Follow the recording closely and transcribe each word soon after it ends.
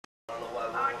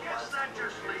I guess that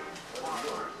just leaves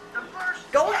the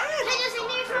first. Go ahead. Hey, does he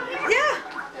need from here? Yeah.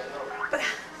 But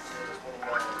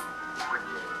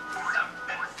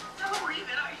So believe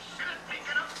it, I should have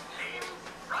taken up pain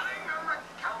running or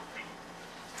accounting.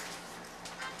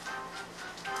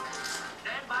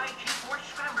 Stand by,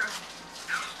 G-Force member.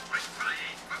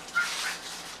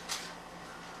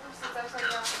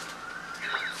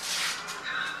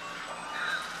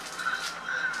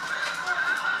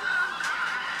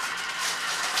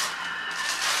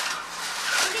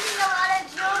 I'm getting a lot of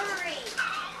jewelry.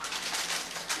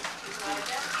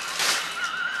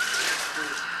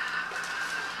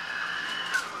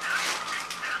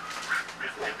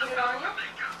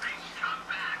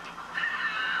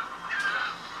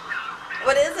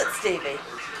 what is it, Stevie?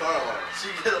 Carla, she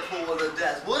get a pull with her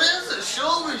dad. What is it?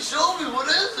 Show me, what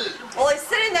is it? Well, he's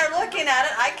sitting there looking at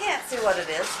it. I can't see what it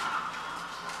is.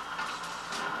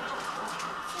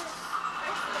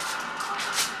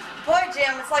 Boy,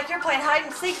 Jim, it's like you're playing hide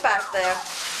and seek back there.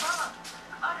 Mama,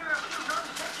 under a few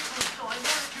non-technical, so I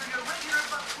manage your regular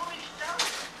but foolish self.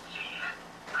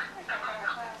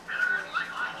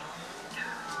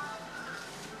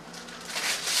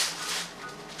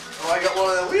 Oh, I got one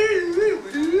of them.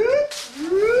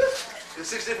 There's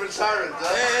 6 different sirens.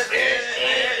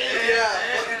 Yeah,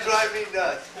 fucking drive me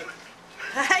nuts.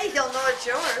 Hey, you'll know it's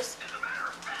yours.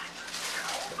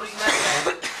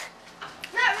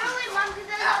 Not really, Mom, because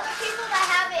there's other people that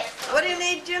have it. What do you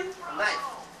need, Jim? Nice.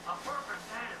 A perfect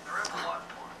man if there ever was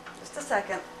one. Just a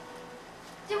second.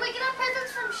 Did we get our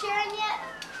presents from Sharon yet?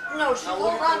 No, she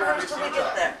will run hers till we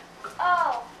get there.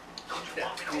 Oh. Yeah,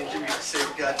 me and Jimmy got the same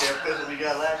goddamn present we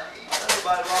got last year.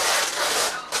 Everybody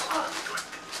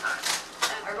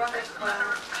I run this plan.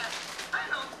 I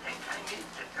don't think I need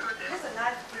to do this. Here's a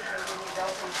nice picture when you go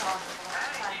from talking.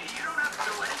 Hey, you don't have to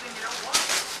do anything you don't want.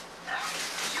 Hey,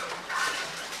 you got it.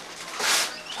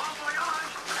 Bon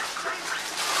voyage.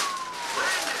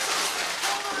 Brandon,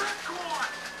 pull the red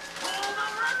cord. Pull the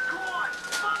red cord.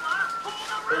 Mama, pull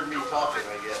the red Heard me talking,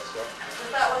 I guess. So.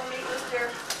 Is that with me, with your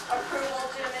approval,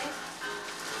 Jimmy?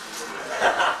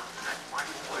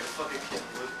 Boy, fucking kid,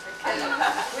 would.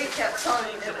 We kept telling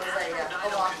him it was a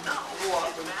walk.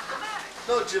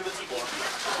 No, Jim, it's a walk.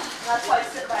 That's why I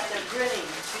sit back there grinning.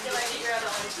 The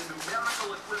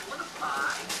numerical equivalent of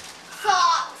pi.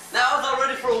 Socks. Now I was all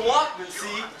ready for a Walkman,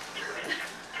 see?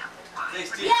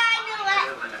 Thanks, Steve. Yeah, I knew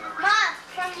it. Mom,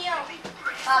 from you.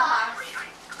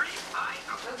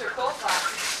 Those are cool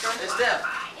socks. Hey, Steph.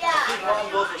 Yeah. Keep Mom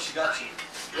both what she got you.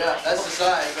 Yeah, that's the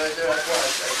size right there. That's what I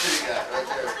should have got right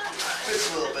there. Fits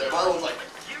a little bit. My other one's like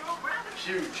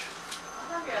huge.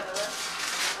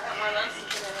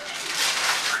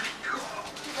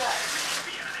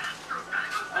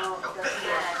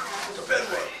 It's a bed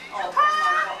one.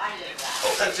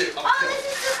 Oh, that's it. Oh, this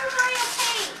is Super Mario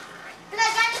Paint. That I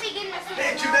got to begin with.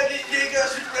 Hey, too bad you ain't got a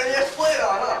Super NES plate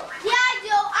on, huh? Yeah, I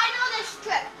do. I know this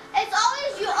trick. It's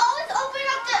always, you always open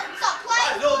up the supply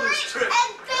I know this trick.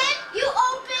 and then you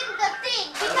open the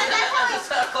thing. Because that's how I it, just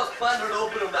had a close plan her to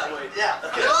open them that way. Yeah.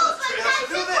 Okay. no, but Now that's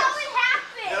she'll do just this. how it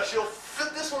happens. Now she'll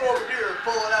fit this one over here and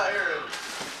pull it out here. And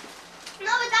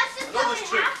No, but that's just I know how this it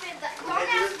trick. happens. Don't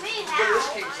ask me Go to this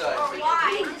how king side. or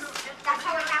why. That's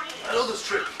how it happens. I know this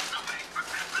trick.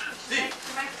 Steve.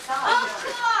 Oh,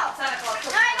 cool. Now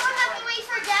I don't have to wait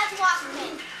for Dad's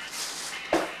Walkman.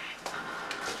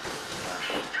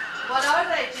 What are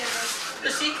they, Jimmy?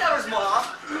 The sheet covers, Mom.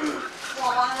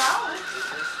 Well, I know.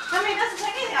 I mean, it doesn't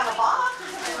take anything out of the box.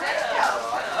 It's a radio.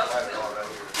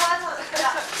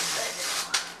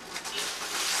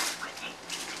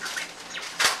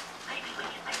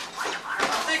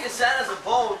 I'm thinking Santa's a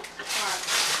boat.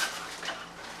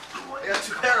 I got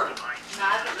 2 pair of them.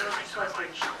 I think those are supposed to be.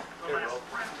 Here we go.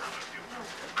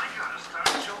 I gotta start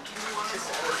joking you on It's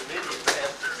an idiot, man.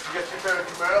 You got 2 pair of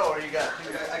Camaro or you got 2?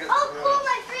 I got Oh, cool,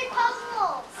 my 3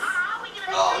 puzzles.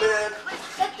 Oh, man.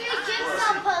 The 3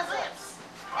 jigsaw puzzles.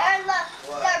 They're,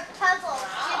 they're puzzles.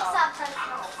 Jigsaw puzzles.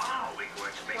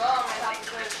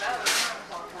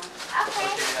 Okay,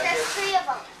 there's 3 of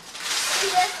them. See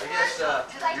this I guess, one,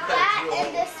 like you that, kinda and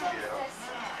drew this them, one, you know. this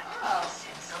one. Oh.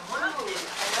 I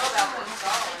know about this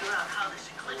song.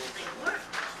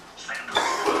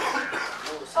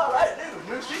 All right, dude.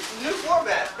 New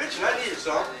format. Bitch, I need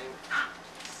some.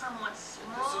 Someone This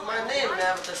small. is my name,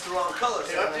 man, but that's the wrong color.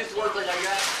 Hey, aren't these the ones like I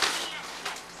got?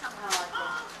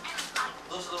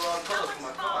 Those are the wrong colors for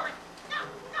my car.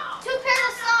 2 pairs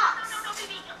of socks.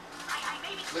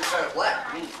 Looks kind of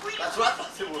black. That's what I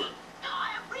thought they were.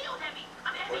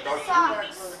 Or dark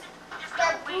Socks.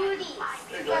 They're booties.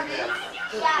 There you go, yeah.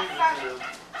 Yeah, from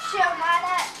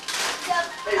Shomada.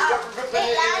 Hey, start from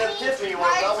Brooklyn and Tiffany. You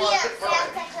want to Margie, pick mine?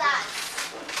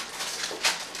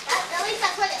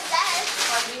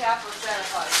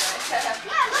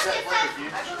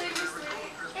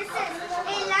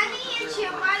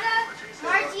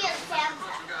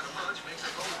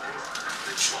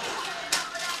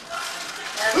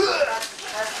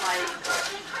 night.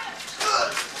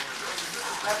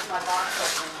 That's my box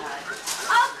opening night.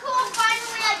 Oh, cool.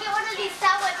 Finally, I get one of these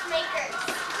sandwich makers.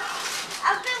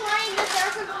 I've been wanting this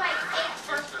ever since my 8th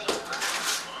birthday.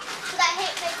 Because I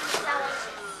hate making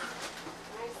sandwiches.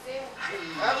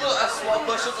 I have a small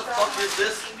question. What the fuck is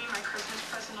this? Maybe my Christmas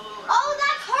present a little. Oh,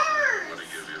 that's hers.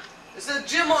 It said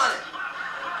Jim on it.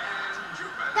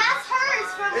 That's hers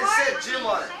from It March. said Jim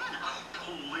on it.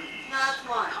 Please. No, that's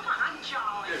mine. Come on,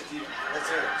 Charlie. Here, Steve. That's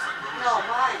hers. No,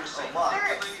 mine. Oh, mine.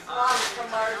 Hers. Mom's from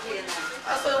Margie and then.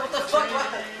 I said, what the fuck?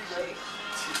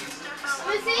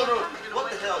 Lucy? What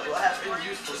the hell do I have any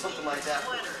use for something like that?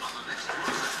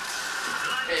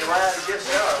 Hey, am I out of gifts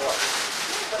now or what?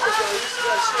 No,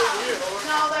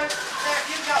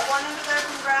 you've got one under there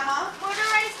from Grandma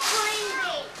Motorized coin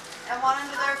bake. and one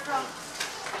under there from.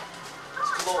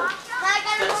 Lord. Now I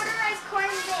got a motorized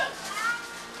corn bake.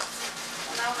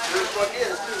 Here's what it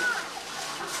is, too.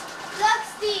 Look,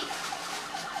 Steve.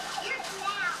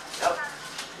 Yep.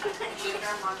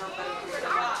 Grandma, nobody here.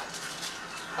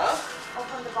 Huh?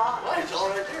 Open the box. Why? It's all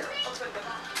right there.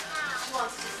 Who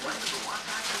wants to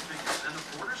see?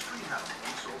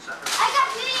 I got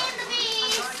Beauty and the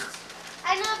Beast.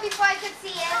 I knew it before I could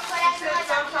see it, but I know I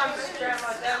got Sometimes Beauty and the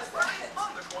grandma Beast. does that.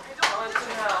 I want to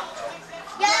know.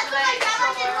 Yeah, that's what my grandma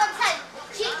did one time.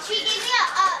 She gave me a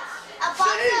box of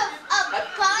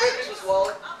buns. This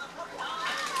wallet.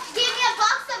 She gave me a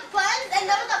box of buns, and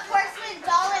there was a porcelain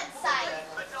doll inside.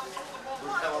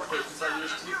 Look how I put it inside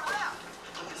yours, too.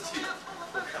 It's too.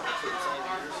 Look how I put it inside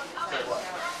yours. Tell you what.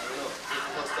 I don't know.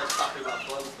 Plus, that's talking about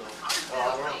buns, though. Oh,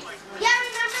 I don't know. Yeah,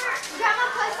 remember? Grandma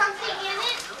put something in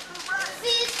it.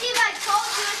 See, Steve, I told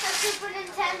you it's a Super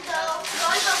Nintendo. You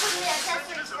always open the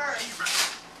accessories first.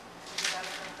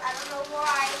 I don't know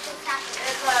why this happened.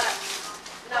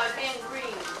 No, it's in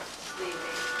green, Stevie.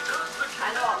 I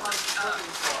know what one's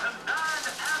looking for.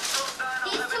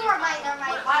 These two are mine. They're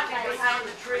mine. Might be behind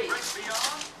the tree.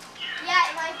 Yeah,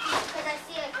 it might be because I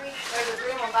see a green. There's a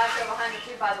green one back there behind the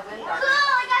tree by the window. Cool!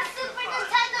 I got Super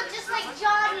Nintendo just like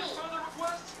Johnny.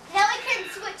 Now we can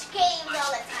switch games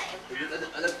all the time.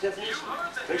 And Tiffany,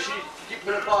 make sure you keep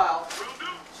them in a file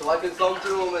so I can thumb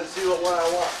through them and see what one I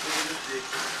want.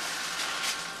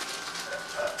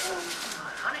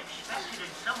 Unexpected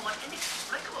and somewhat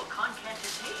inexplicable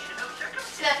concatenation of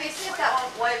circumstances. Steffi, see if that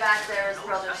one way back there is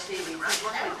Brother Stevie. He's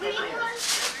looking That at green you. one?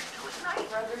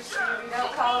 Brother Stevie,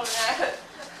 don't call him that.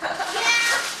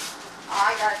 Yeah. Oh,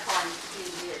 I gotta call him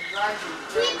Stevie. It drives me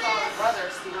crazy. Keep it. Brother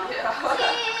Stevie.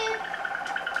 Team.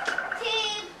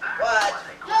 Team. What?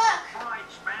 Look. Fried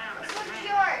spam and This one's eggs.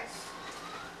 yours.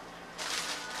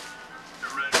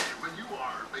 Ready when you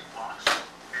are, big boss.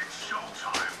 It's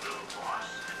showtime, little boss.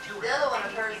 The other one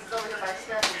of hers is over here by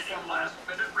Steffi somewhere. Last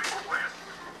minute request.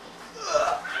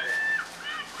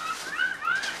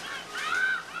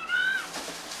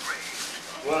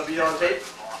 You want to be on tape?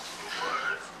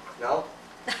 No?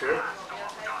 Sure?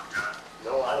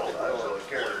 No, I don't really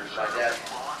care. My dad.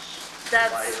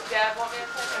 That's. Dad, want me to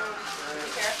take him? Do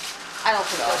you care? I don't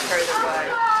think they'll carry their way.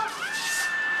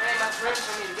 There ain't enough room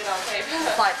for me to get on tape.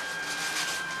 It's like,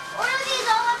 What are these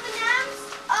all M&M's?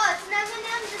 Oh, it's an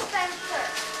M&M dispenser.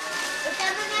 With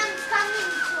M&M's coming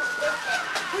with it.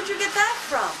 where'd you get that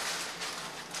from?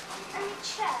 And a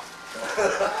check.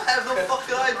 I have no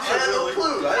fucking idea. I have no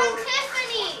clue. I From don't.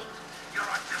 Tiffany. You're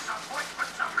a disappointment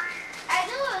to me. I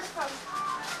knew it was from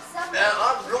somebody. Man,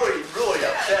 I'm really, really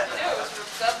upset. I knew it was from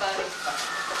somebody.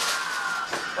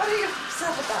 What are you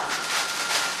upset about?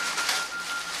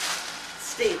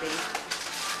 Stevie.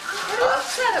 What are you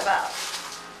upset about?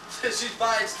 She's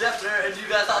buying stuff there, and you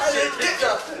guys all I said didn't get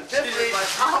nothing. Tiffany, my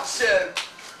option.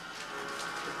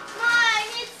 Ma, I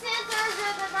need scissors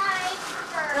or the knife.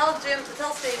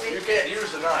 Tell Stevie. You can't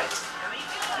use a knife.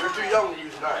 You're too young to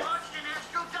use a knife.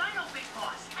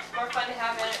 It's more fun to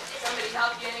have somebody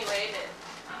help you anyway.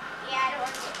 Yeah, I don't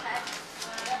want to get cut.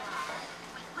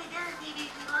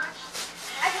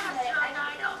 I can do it.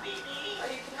 Oh,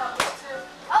 you can help us too.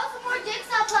 Oh, some more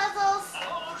jigsaw puzzles.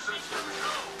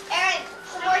 Aaron,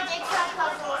 some more jigsaw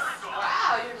puzzles.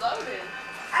 Wow, you're loaded.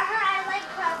 I like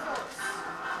puzzles.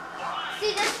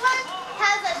 See, this one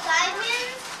has a diamond,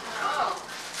 Oh.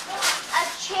 a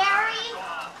cherry,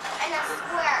 and a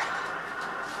square.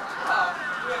 Oh,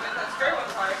 you haven't that square one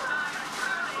part.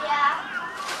 Yeah.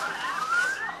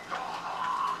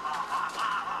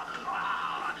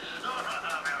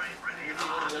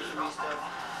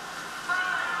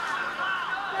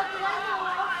 Nothing I know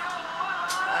of.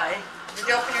 Hi. Did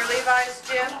you open your Levi's,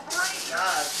 Jim?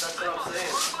 God, that's what I'm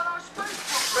saying.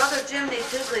 Brother Jim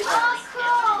needs his Oh, Levi's.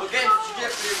 cool. What games did you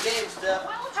get for your game, Steph?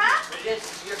 Huh? What games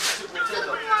did you get for Super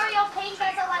Super Nintendo? Mario Paint,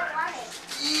 that's all I wanted.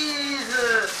 Yeah,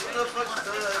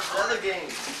 The other game.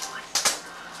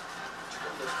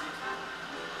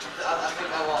 I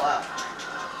think I'm all out.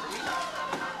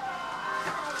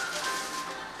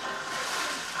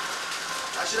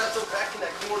 I should have some back in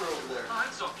that corner over there. Oh,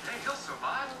 it's okay. He'll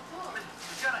survive.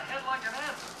 He's got a head like an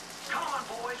antler. Come on,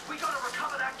 boys. We gotta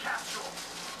recover that capsule.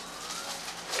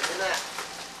 Look at that.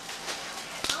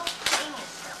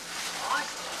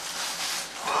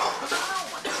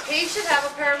 He should have a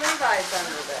pair of Levi's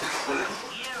under there.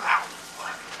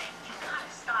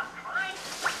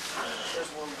 There's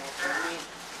one more for me. It's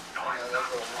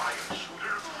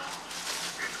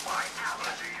my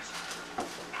allergies.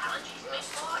 Allergies make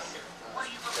awesome. What are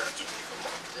you allergic to?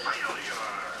 Failure.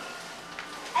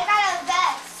 I got a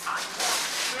vest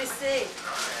Let me see.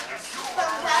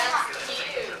 from Grandma.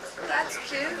 Cute. That's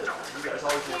cute. You guys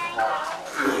always make the hall.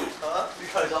 Huh? You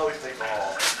guys always make the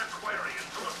hall.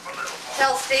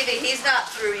 Tell Stevie he's not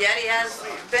through yet. He has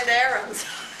been to errands.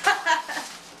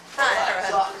 Hi,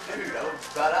 Aaron. Dude, I was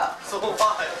about out. So am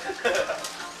I.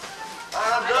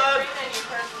 I'm I done. didn't bring any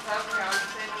presents over here. I was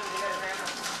saving them to go to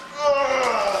Grandma's.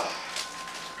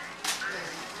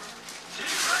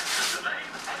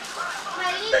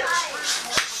 My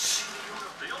Levi's.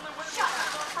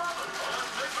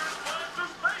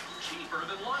 Cheaper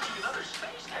than launching another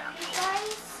space capsule.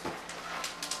 Guys.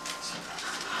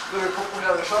 Better put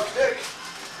another shark stick.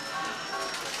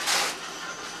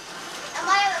 And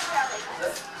my other pair of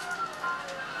Levi's.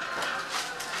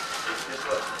 Guess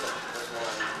what? That's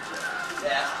one.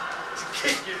 Yeah.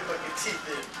 Kick your fucking teeth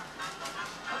in.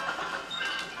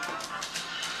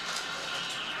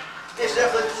 Yes,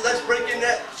 Jeff, let's break in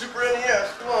that Super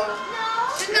NES. Come on.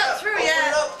 No. She's not through Open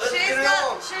yet. it up. Let's get it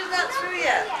on. She's not through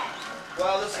yet.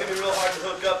 Wow, this is gonna be real hard to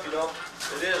hook up, you know.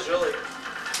 It is, really.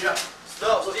 Yeah.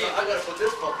 Stop, Look, Steve. I gotta put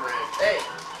this fucker in. Hey,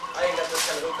 I ain't got this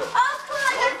kind of hookup. Oh, come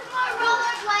on. There's more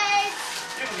rollerblades.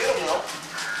 You can get them though.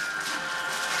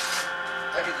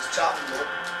 I can just chop them, though.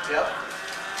 Yep.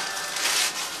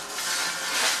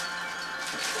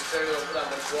 They're gonna put out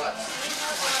much watch.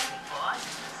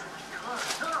 I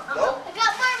No?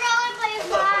 got more rollerblades, I'm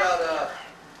gonna put Mom. out,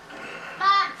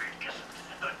 Mom.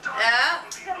 Yeah. I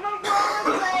got more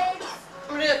rollerblades.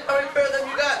 how many pair of them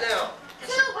you got now?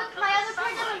 Two, but my other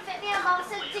pair doesn't fit me, and Mom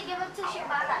said to give them to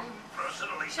Shibata.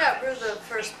 She outgrew the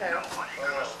first pair.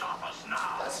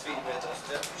 That's feet, man. Those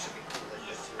definitely should be cool like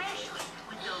this, too. Especially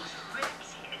with those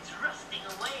rips heads rusting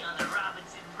away on the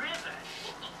Robinson River.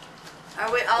 Are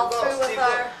we all Hold on, through with Steve,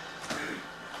 our?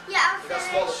 Yeah, I'm Look how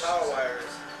small the finished. power wire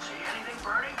is. See anything,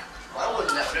 Bernie? Mine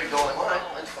wasn't that big going mine.